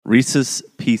Reese's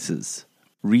Pieces.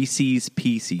 Reese's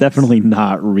Pieces. Definitely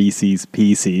not Reese's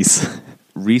Pieces.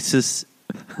 Reese's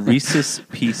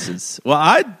Pieces. Well,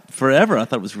 I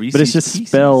thought it was Reese's But it's just Pieces.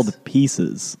 spelled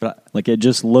pieces. Like it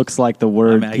just looks like the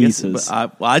word pieces.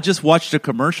 I just watched a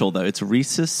commercial, though. It's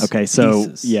Reese's Okay, so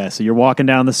Pieces. so you're walking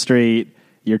down the street,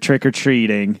 you're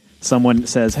trick-or-treating, someone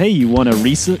says, hey, you want a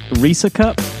Reese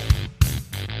cup?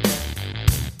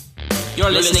 You're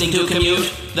listening to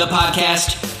Commute, the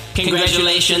podcast.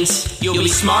 Congratulations, you'll be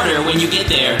smarter when you get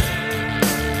there.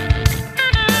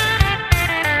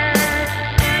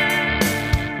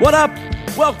 What up?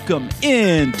 Welcome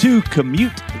into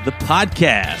Commute, the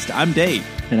podcast. I'm Dave.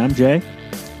 And I'm Jay.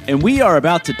 And we are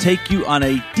about to take you on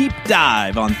a deep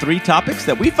dive on 3 topics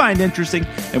that we find interesting,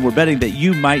 and we're betting that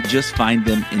you might just find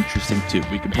them interesting too.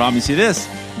 We can promise you this,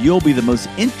 you'll be the most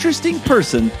interesting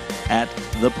person at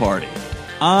the party.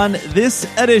 On this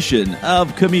edition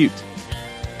of Commute,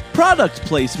 product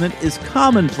placement is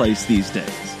commonplace these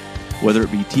days. Whether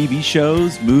it be TV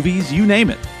shows, movies, you name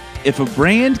it. If a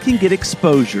brand can get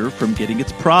exposure from getting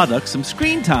its product some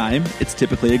screen time, it's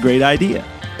typically a great idea.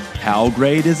 How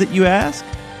great is it, you ask?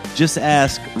 Just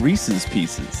ask Reese's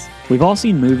Pieces. We've all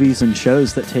seen movies and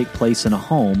shows that take place in a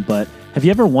home, but have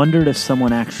you ever wondered if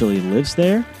someone actually lives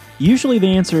there? Usually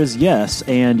the answer is yes,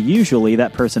 and usually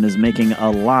that person is making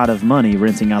a lot of money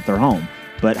renting out their home.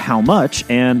 But how much,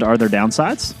 and are there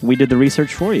downsides? We did the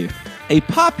research for you. A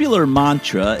popular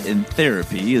mantra in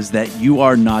therapy is that you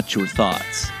are not your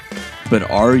thoughts. But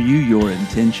are you your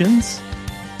intentions?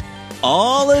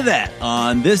 All of that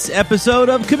on this episode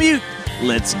of Commute.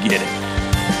 Let's get it.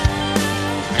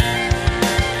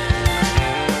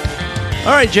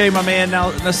 All right, Jay, my man. Now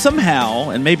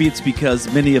somehow, and maybe it's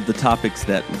because many of the topics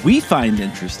that we find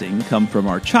interesting come from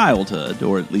our childhood,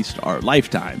 or at least our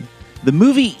lifetime, the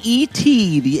movie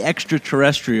E.T. the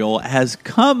Extraterrestrial has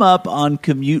come up on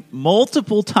Commute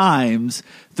multiple times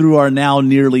through our now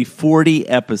nearly 40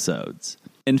 episodes.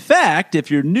 In fact,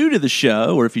 if you're new to the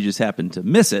show, or if you just happen to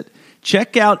miss it,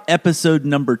 check out episode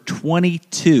number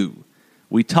 22.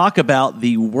 We talk about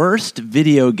the worst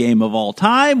video game of all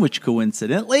time, which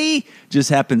coincidentally just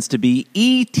happens to be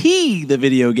E.T., the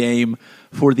video game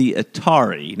for the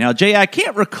Atari. Now, Jay, I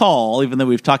can't recall, even though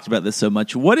we've talked about this so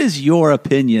much, what is your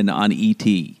opinion on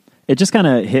E.T.? It just kind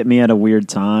of hit me at a weird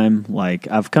time. Like,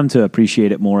 I've come to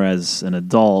appreciate it more as an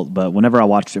adult, but whenever I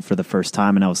watched it for the first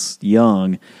time and I was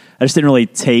young, I just didn't really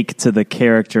take to the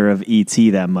character of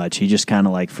E.T. that much. He just kind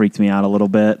of like freaked me out a little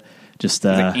bit. Just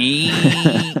yeah,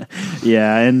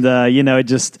 and I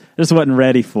just wasn't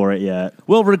ready for it yet.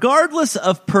 Well, regardless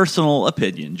of personal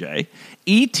opinion, Jay,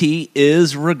 E.T.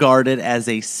 is regarded as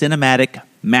a cinematic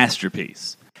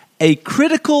masterpiece. A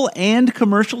critical and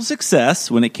commercial success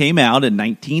when it came out in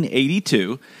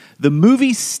 1982, the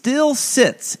movie still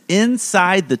sits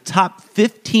inside the top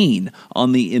 15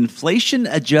 on the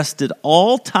inflation-adjusted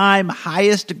all-time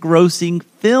highest-grossing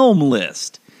film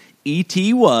list.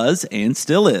 E.T. was, and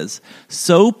still is,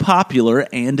 so popular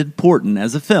and important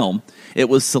as a film, it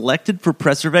was selected for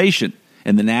preservation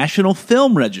in the National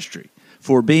Film Registry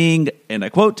for being, and I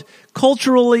quote,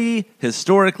 culturally,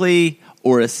 historically,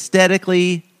 or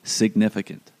aesthetically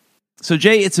significant. So,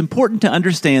 Jay, it's important to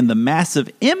understand the massive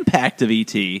impact of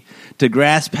E.T. to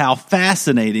grasp how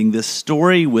fascinating this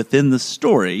story within the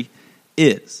story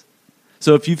is.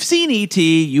 So if you've seen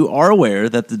E.T., you are aware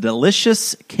that the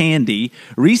delicious candy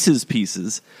Reese's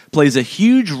Pieces plays a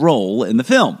huge role in the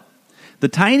film. The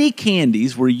tiny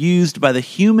candies were used by the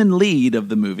human lead of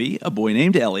the movie, a boy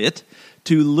named Elliot,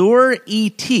 to lure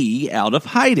E.T. out of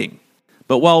hiding.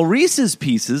 But while Reese's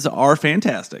Pieces are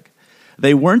fantastic,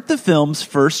 they weren't the film's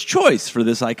first choice for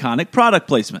this iconic product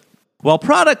placement. While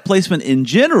product placement in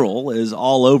general is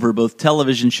all over both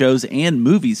television shows and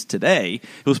movies today,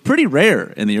 it was pretty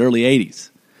rare in the early 80s.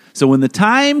 So when the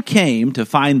time came to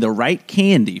find the right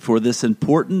candy for this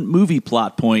important movie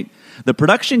plot point, the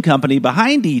production company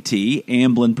behind E.T.,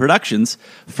 Amblin Productions,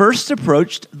 first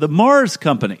approached the Mars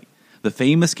Company, the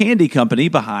famous candy company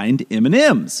behind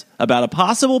M&M's, about a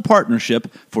possible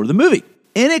partnership for the movie.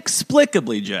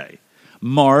 Inexplicably, Jay,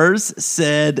 Mars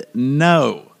said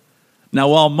no. Now,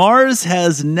 while Mars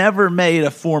has never made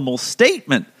a formal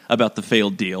statement about the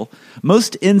failed deal,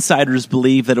 most insiders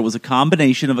believe that it was a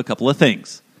combination of a couple of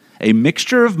things. A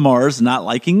mixture of Mars not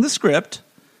liking the script,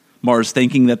 Mars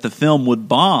thinking that the film would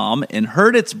bomb and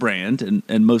hurt its brand,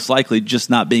 and most likely just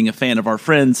not being a fan of our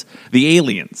friends, the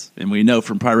aliens. And we know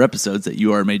from prior episodes that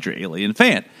you are a major alien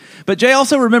fan. But Jay,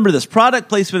 also remember this. Product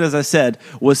placement, as I said,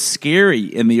 was scary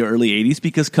in the early 80s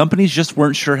because companies just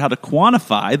weren't sure how to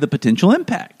quantify the potential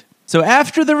impact. So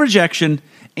after the rejection,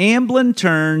 Amblin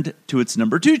turned to its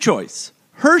number 2 choice,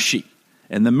 Hershey,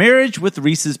 and the marriage with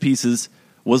Reese's Pieces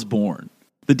was born.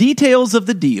 The details of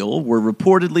the deal were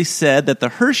reportedly said that the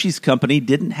Hershey's company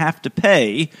didn't have to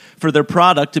pay for their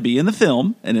product to be in the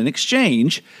film, and in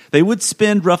exchange, they would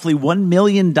spend roughly $1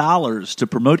 million to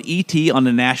promote E.T. on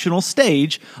a national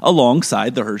stage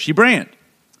alongside the Hershey brand.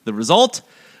 The result?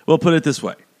 We'll put it this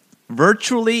way.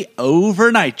 Virtually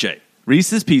overnight, Jay,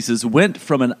 Reese's Pieces went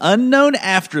from an unknown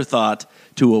afterthought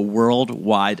to a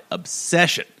worldwide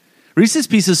obsession. Reese's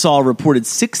Pieces saw a reported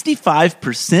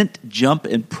 65% jump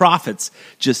in profits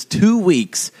just 2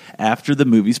 weeks after the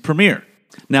movie's premiere.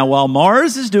 Now, while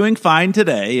Mars is doing fine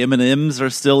today, M&Ms are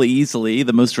still easily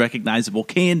the most recognizable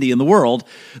candy in the world,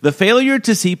 the failure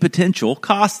to see potential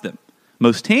cost them,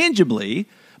 most tangibly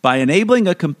by enabling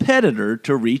a competitor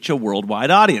to reach a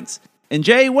worldwide audience. And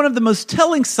Jay, one of the most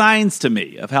telling signs to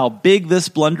me of how big this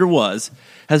blunder was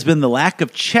has been the lack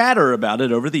of chatter about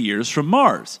it over the years from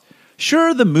Mars.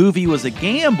 Sure, the movie was a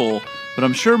gamble, but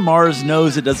I'm sure Mars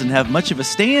knows it doesn't have much of a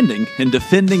standing in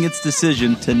defending its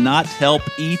decision to not help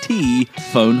E.T.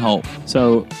 phone home.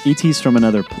 So, E.T.'s from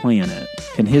another planet.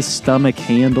 Can his stomach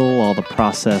handle all the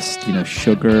processed,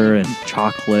 sugar and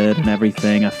chocolate and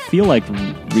everything? I feel like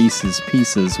Reese's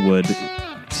Pieces would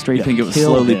straight You think it was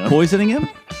kill slowly him. poisoning him?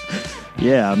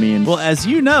 Yeah, I mean... Well, as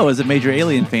you know, as a major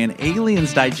Alien fan,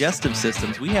 aliens' digestive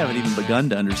systems, we haven't even begun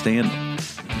to understand them.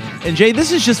 And Jay,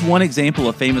 this is just one example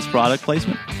of famous product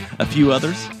placement. A few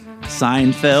others.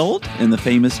 Seinfeld in the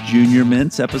famous Junior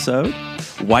Mints episode.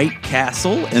 White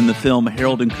Castle in the film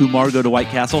Harold and Kumar Go to White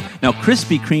Castle. Now,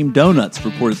 Krispy Kreme donuts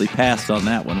reportedly passed on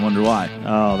that one. Wonder why.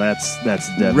 Oh, that's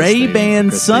devastating. Ray-Ban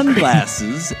for Krispy Kreme.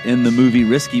 sunglasses in the movie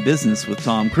Risky Business with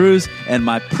Tom Cruise. And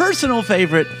my personal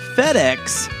favorite,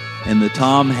 FedEx in the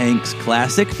Tom Hanks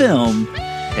classic film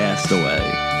Castaway.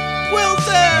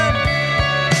 Wilson!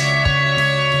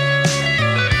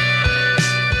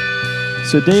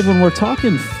 So, Dave, when we're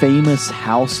talking famous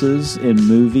houses in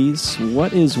movies,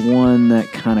 what is one that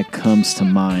kind of comes to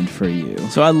mind for you?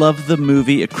 So I love the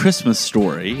movie A Christmas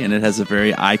Story, and it has a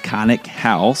very iconic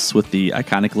house with the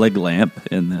iconic leg lamp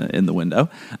in the window.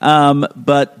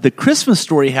 But the Christmas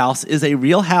Story house is a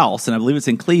real house, and I believe it's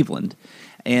in Cleveland.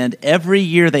 And every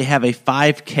year they have a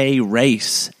 5K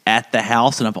race at the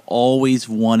house, and I've always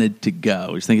wanted to go.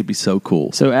 I just think it'd be so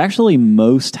cool. So actually,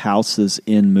 most houses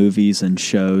in movies and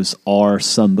shows are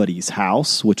somebody's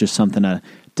house, which is something I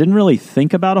didn't really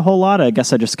think about a whole lot. I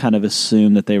guess I just kind of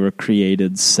assumed that they were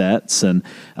created sets, and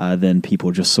then people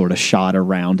just sort of shot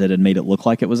around it and made it look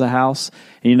like it was a house.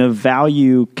 And,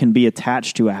 value can be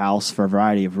attached to a house for a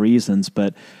variety of reasons,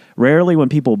 but rarely when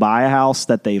people buy a house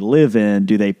that they live in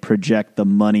do they project the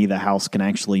money the house can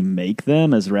actually make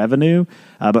them as revenue.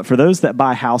 But for those that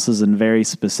buy houses in very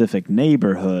specific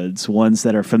neighborhoods, ones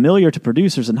that are familiar to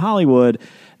producers in Hollywood,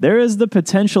 there is the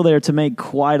potential there to make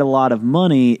quite a lot of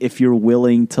money if you're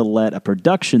willing to let a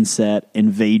production set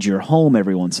invade your home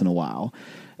every once in a while.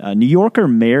 New Yorker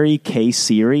Mary Kay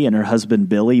Seary and her husband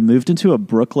Billy moved into a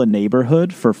Brooklyn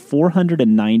neighborhood for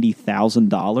 $490,000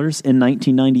 in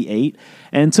 1998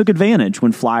 and took advantage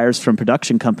when flyers from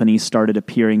production companies started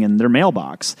appearing in their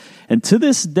mailbox. And to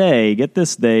this day, get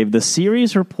this, Dave, the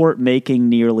Series report making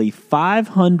nearly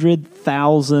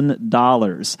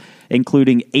 $500,000,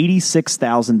 including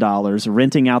 $86,000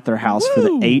 renting out their house for the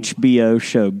HBO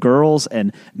show Girls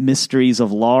and Mysteries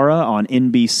of Laura on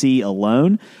NBC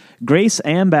alone. Grace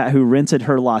Ambat, who rented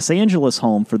her Los Angeles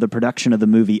home for the production of the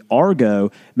movie Argo,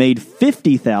 made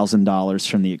 $50,000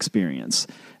 from the experience.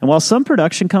 And while some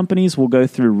production companies will go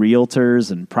through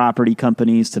realtors and property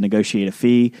companies to negotiate a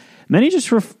fee, many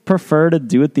just prefer to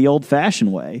do it the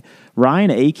old-fashioned way.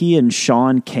 Ryan Akey and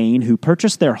Sean Kane, who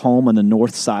purchased their home on the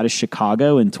north side of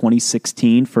Chicago in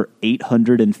 2016 for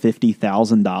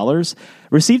 $850,000,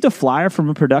 received a flyer from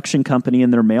a production company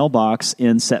in their mailbox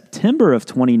in September of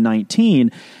 2019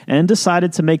 and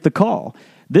decided to make the call.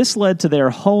 This led to their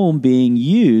home being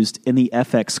used in the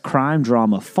FX crime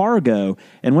drama Fargo.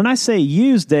 And when I say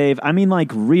used, Dave, I mean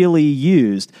like really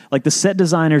used. Like the set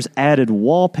designers added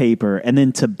wallpaper and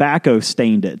then tobacco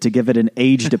stained it to give it an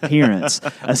aged appearance.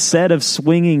 A set of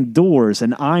swinging doors,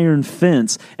 an iron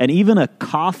fence, and even a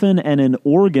coffin and an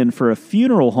organ for a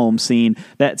funeral home scene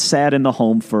that sat in the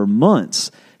home for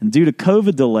months. And due to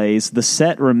COVID delays, the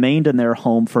set remained in their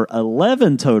home for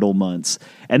 11 total months.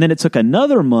 And then it took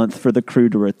another month for the crew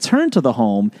to return to the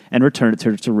home and return it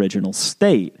to its original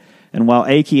state. And while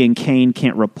Akey and Kane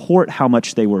can't report how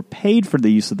much they were paid for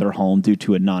the use of their home due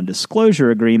to a non-disclosure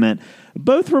agreement,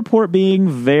 both report being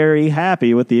very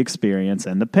happy with the experience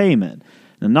and the payment.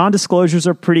 Now, non-disclosures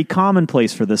are pretty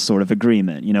commonplace for this sort of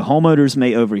agreement. Homeowners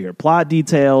may overhear plot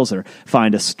details or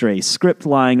find a stray script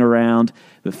lying around.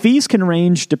 But fees can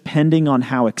range depending on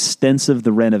how extensive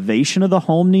the renovation of the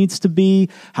home needs to be,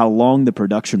 how long the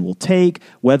production will take,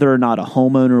 whether or not a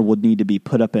homeowner would need to be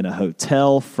put up in a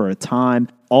hotel for a time.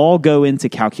 All go into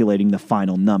calculating the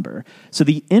final number. So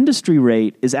the industry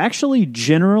rate is actually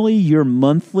generally your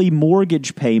monthly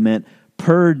mortgage payment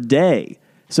per day.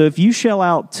 So if you shell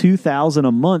out $2,000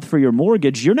 a month for your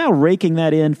mortgage, you're now raking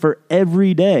that in for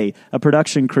every day a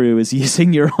production crew is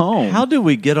using your home. How do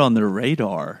we get on their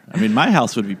radar? I mean, my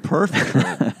house would be perfect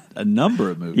for a number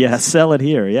of movies. Yeah, sell it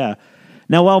here, yeah.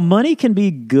 Now, while money can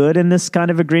be good in this kind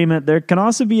of agreement, there can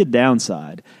also be a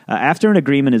downside. After an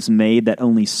agreement is made that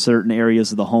only certain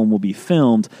areas of the home will be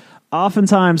filmed,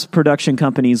 oftentimes production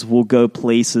companies will go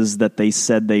places that they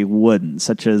said they wouldn't,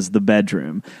 such as the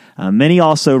bedroom. Many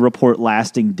also report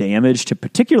lasting damage to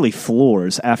particularly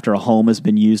floors after a home has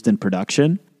been used in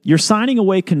production. You're signing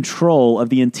away control of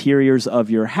the interiors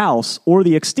of your house or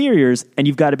the exteriors, and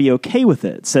you've got to be okay with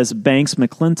it, says Banks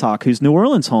McClintock, whose New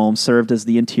Orleans home served as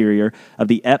the interior of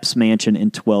the Epps Mansion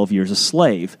in 12 Years a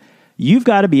Slave. You've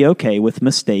got to be okay with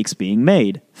mistakes being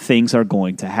made. Things are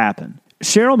going to happen.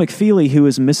 Cheryl McFeely, who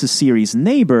is Mrs. Seary's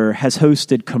neighbor, has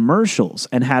hosted commercials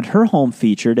and had her home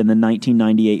featured in the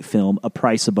 1998 film A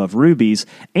Price Above Rubies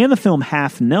and the film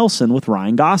Half Nelson with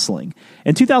Ryan Gosling.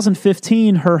 In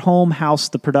 2015, her home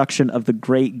housed the production of The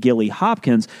Great Gilly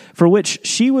Hopkins, for which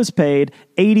she was paid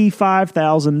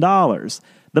 $85,000.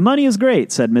 The money is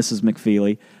great, said Mrs.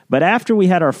 McFeely, but after we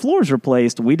had our floors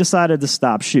replaced, we decided to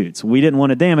stop shoots. We didn't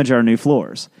want to damage our new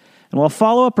floors. And while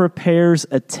follow-up repairs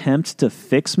attempt to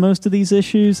fix most of these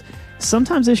issues,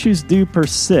 sometimes issues do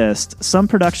persist. Some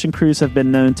production crews have been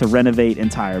known to renovate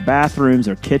entire bathrooms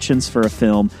or kitchens for a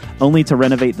film, only to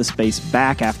renovate the space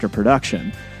back after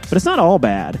production. But it's not all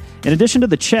bad. In addition to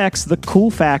the checks, the cool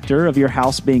factor of your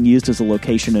house being used as a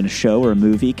location in a show or a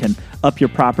movie can up your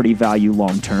property value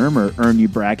long-term or earn you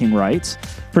bragging rights.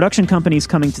 Production companies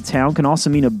coming to town can also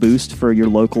mean a boost for your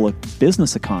local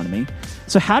business economy.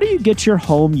 So how do you get your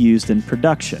home used in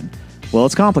production? Well,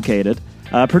 it's complicated.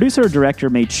 A producer or director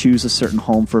may choose a certain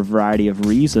home for a variety of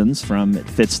reasons, from it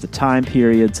fits the time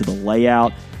period to the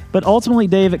layout. But ultimately,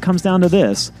 Dave, it comes down to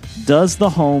this. Does the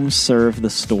home serve the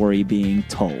story being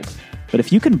told? But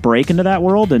if you can break into that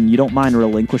world and you don't mind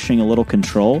relinquishing a little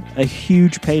control, a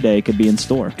huge payday could be in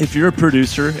store. If you're a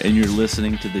producer and you're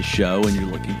listening to this show and you're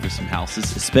looking for some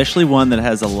houses, especially one that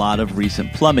has a lot of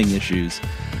recent plumbing issues,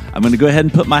 I'm going to go ahead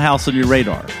and put my house on your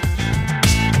radar.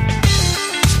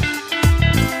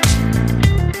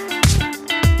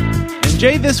 And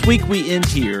Jay, this week we end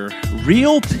here.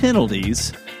 Real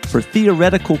penalties for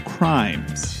theoretical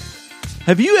crimes.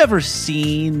 Have you ever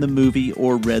seen the movie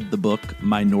or read the book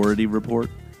Minority Report?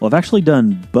 Well, I've actually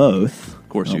done both. Of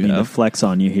course you have. I don't mean to flex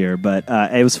on you here, but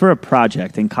it was for a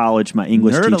project. In college, my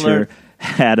English Nerd teacher alert.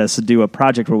 had us do a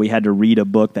project where we had to read a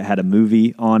book that had a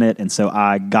movie on it, and so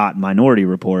I got Minority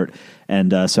Report,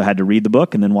 and so I had to read the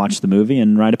book and then watch the movie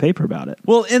and write a paper about it.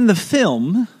 Well, in the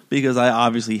film, because I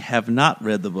obviously have not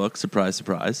read the book, surprise,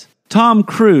 surprise, Tom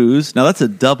Cruise, now that's a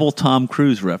double Tom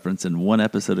Cruise reference in one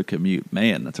episode of Commute.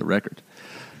 Man, that's a record.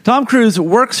 Tom Cruise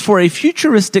works for a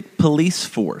futuristic police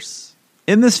force.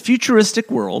 In this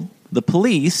futuristic world, the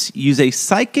police use a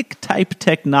psychic-type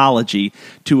technology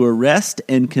to arrest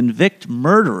and convict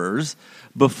murderers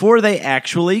before they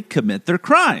actually commit their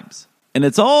crimes. And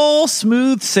it's all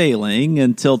smooth sailing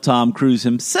until Tom Cruise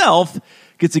himself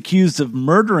gets accused of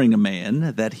murdering a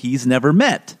man that he's never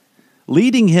met,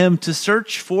 leading him to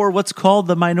search for what's called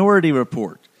the Minority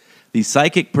Report, the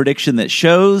psychic prediction that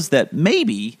shows that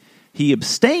maybe he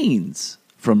abstains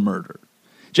from murder.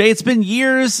 Jay, it's been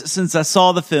years since I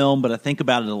saw the film, but I think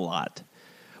about it a lot.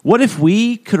 What if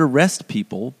we could arrest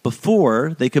people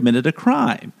before they committed a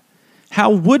crime? How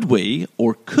would we,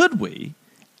 or could we,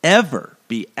 ever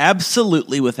be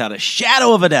absolutely, without a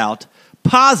shadow of a doubt,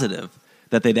 positive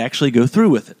that they'd actually go through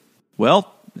with it?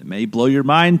 Well, it may blow your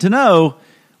mind to know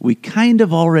we kind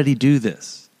of already do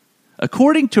this.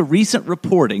 According to recent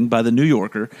reporting by The New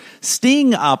Yorker,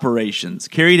 sting operations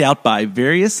carried out by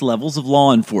various levels of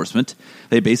law enforcement,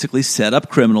 they basically set up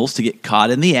criminals to get caught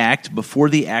in the act before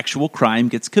the actual crime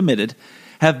gets committed,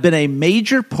 have been a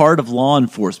major part of law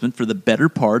enforcement for the better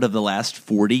part of the last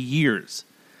 40 years.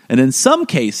 And in some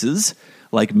cases,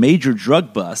 like major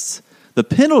drug busts, the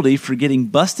penalty for getting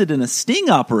busted in a sting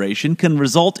operation can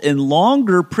result in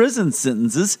longer prison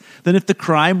sentences than if the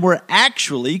crime were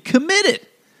actually committed.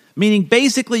 Meaning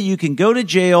basically you can go to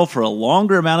jail for a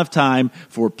longer amount of time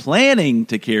for planning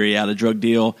to carry out a drug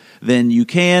deal than you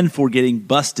can for getting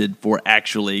busted for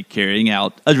actually carrying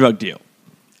out a drug deal.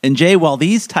 And Jay, while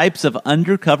these types of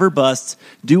undercover busts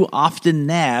do often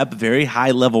nab very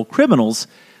high-level criminals,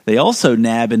 They also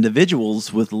nab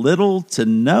individuals with little to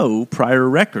no prior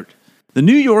record. The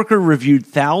New Yorker reviewed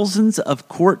thousands of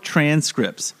court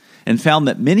transcripts and found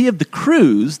that many of the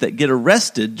crews that get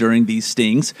arrested during these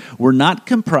stings were not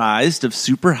comprised of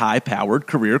super high-powered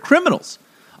career criminals.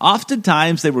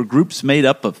 Oftentimes, they were groups made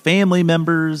up of family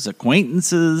members,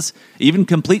 acquaintances, even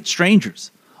complete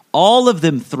strangers. All of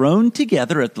them thrown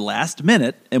together at the last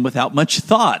minute and without much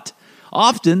thought.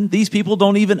 Often, these people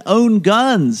don't even own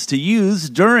guns to use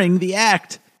during the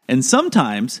act. And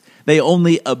sometimes, they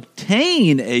only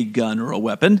obtain a gun or a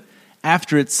weapon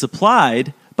after it's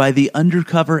supplied by the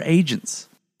undercover agents.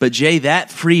 But Jay,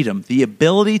 that freedom, the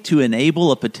ability to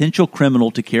enable a potential criminal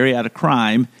to carry out a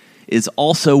crime, is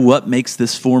also what makes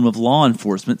this form of law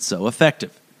enforcement so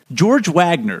effective. George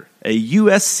Wagner, a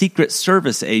U.S. Secret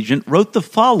Service agent, wrote the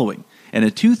following in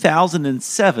a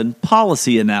 2007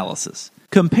 policy analysis.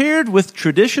 Compared with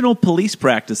traditional police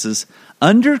practices,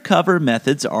 undercover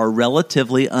methods are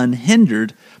relatively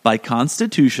unhindered by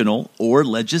constitutional or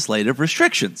legislative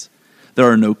restrictions.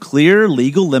 There are no clear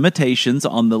legal limitations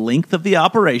on the length of the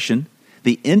operation,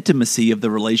 the intimacy of the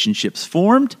relationships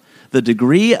formed, the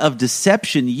degree of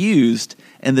deception used,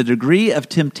 and the degree of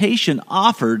temptation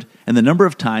offered, and the number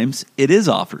of times it is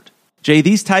offered. Jay,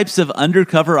 these types of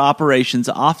undercover operations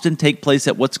often take place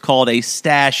at what's called a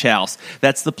stash house.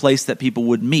 That's the place that people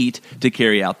would meet to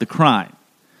carry out the crime.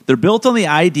 They're built on the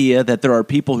idea that there are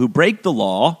people who break the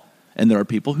law, and there are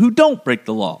people who don't break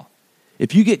the law.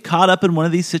 If you get caught up in one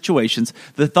of these situations,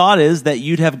 the thought is that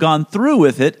you'd have gone through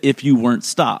with it if you weren't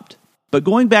stopped. But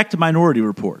going back to Minority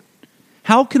Report,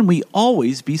 how can we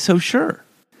always be so sure?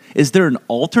 Is there an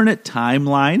alternate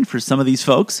timeline for some of these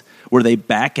folks where they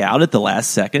back out at the last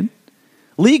second?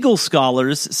 Legal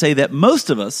scholars say that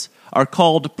most of us are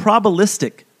called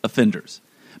probabilistic offenders,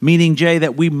 meaning, Jay,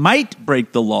 that we might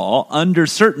break the law under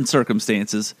certain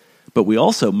circumstances, but we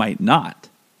also might not.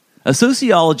 A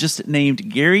sociologist named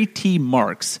Gary T.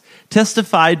 Marks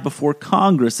testified before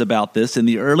Congress about this in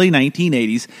the early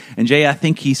 1980s, and Jay, I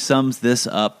think he sums this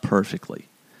up perfectly.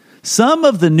 Some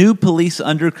of the new police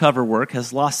undercover work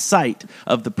has lost sight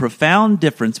of the profound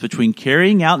difference between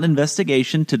carrying out an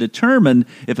investigation to determine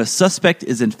if a suspect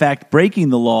is in fact breaking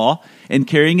the law and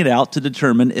carrying it out to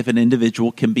determine if an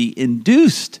individual can be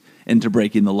induced into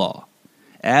breaking the law.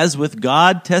 As with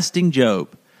God testing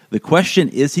Job, the question,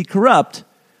 is he corrupt,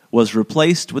 was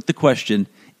replaced with the question,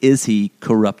 is he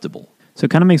corruptible? So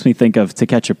it kind of makes me think of To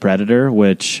Catch a Predator,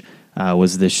 which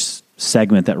was this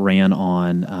segment that ran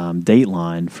on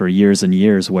Dateline for years and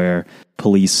years, where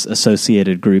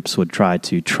police-associated groups would try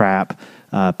to trap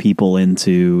people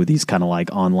into these kind of like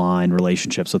online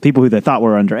relationships with people who they thought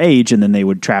were underage, and then they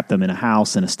would trap them in a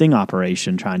house in a sting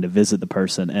operation trying to visit the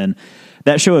person. And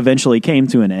that show eventually came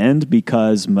to an end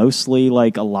because mostly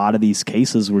like a lot of these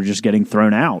cases were just getting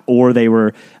thrown out, or they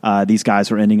were these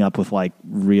guys were ending up with like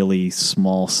really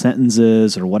small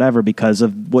sentences or whatever because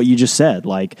of what you just said.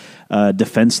 Like a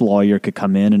defense lawyer could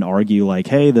come in and argue like,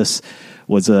 hey, this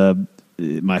was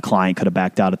my client could have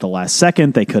backed out at the last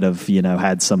second. They could have,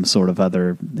 had some sort of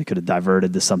they could have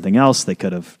diverted to something else. They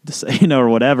could have, or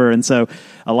whatever. And so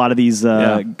a lot of these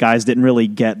guys didn't really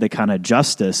get the kind of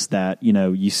justice that,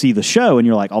 you see the show and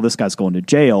you're like, oh, this guy's going to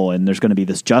jail and there's going to be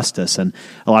this justice. And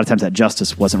a lot of times that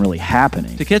justice wasn't really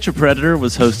happening. To Catch a Predator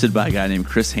was hosted by a guy named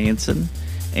Chris Hansen.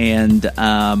 And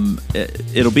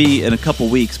it'll be in a couple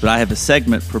weeks, but I have a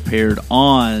segment prepared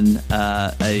on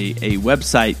a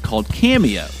website called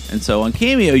Cameo. And so on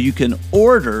Cameo, you can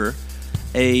order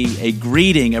a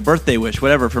greeting, a birthday wish,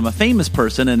 whatever, from a famous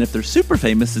person. And if they're super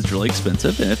famous, it's really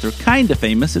expensive. And if they're kind of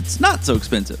famous, it's not so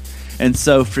expensive. And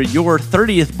so for your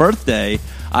 30th birthday,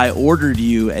 I ordered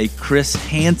you a Chris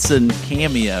Hansen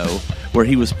cameo where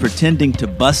he was pretending to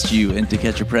bust you in To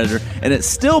Catch a Predator, and it's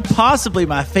still possibly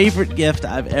my favorite gift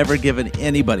I've ever given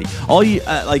anybody. He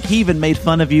even made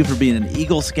fun of you for being an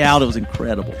Eagle Scout. It was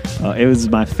incredible. It was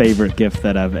my favorite gift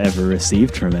that I've ever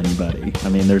received from anybody. I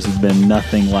mean, there's been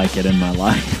nothing like it in my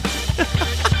life.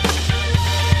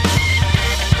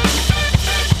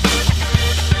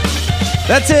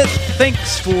 That's it.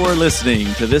 Thanks for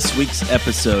listening to this week's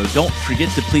episode. Don't forget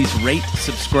to please rate,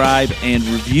 subscribe, and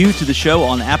review to the show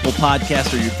on Apple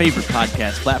Podcasts or your favorite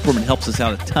podcast platform. It helps us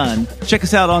out a ton. Check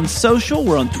us out on social.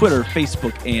 We're on Twitter,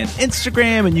 Facebook, and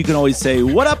Instagram. And you can always say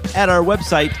what up at our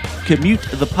website,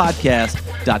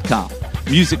 commutethepodcast.com.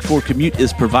 Music for Commute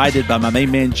is provided by my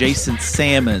main man, Jason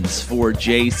Sammons. For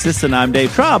Jay Sisson, I'm Dave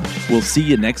Traub. We'll see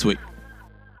you next week.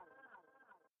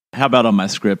 How about on my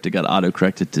script, it got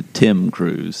auto-corrected to Tim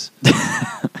Cruise?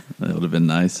 That would have been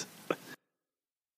nice.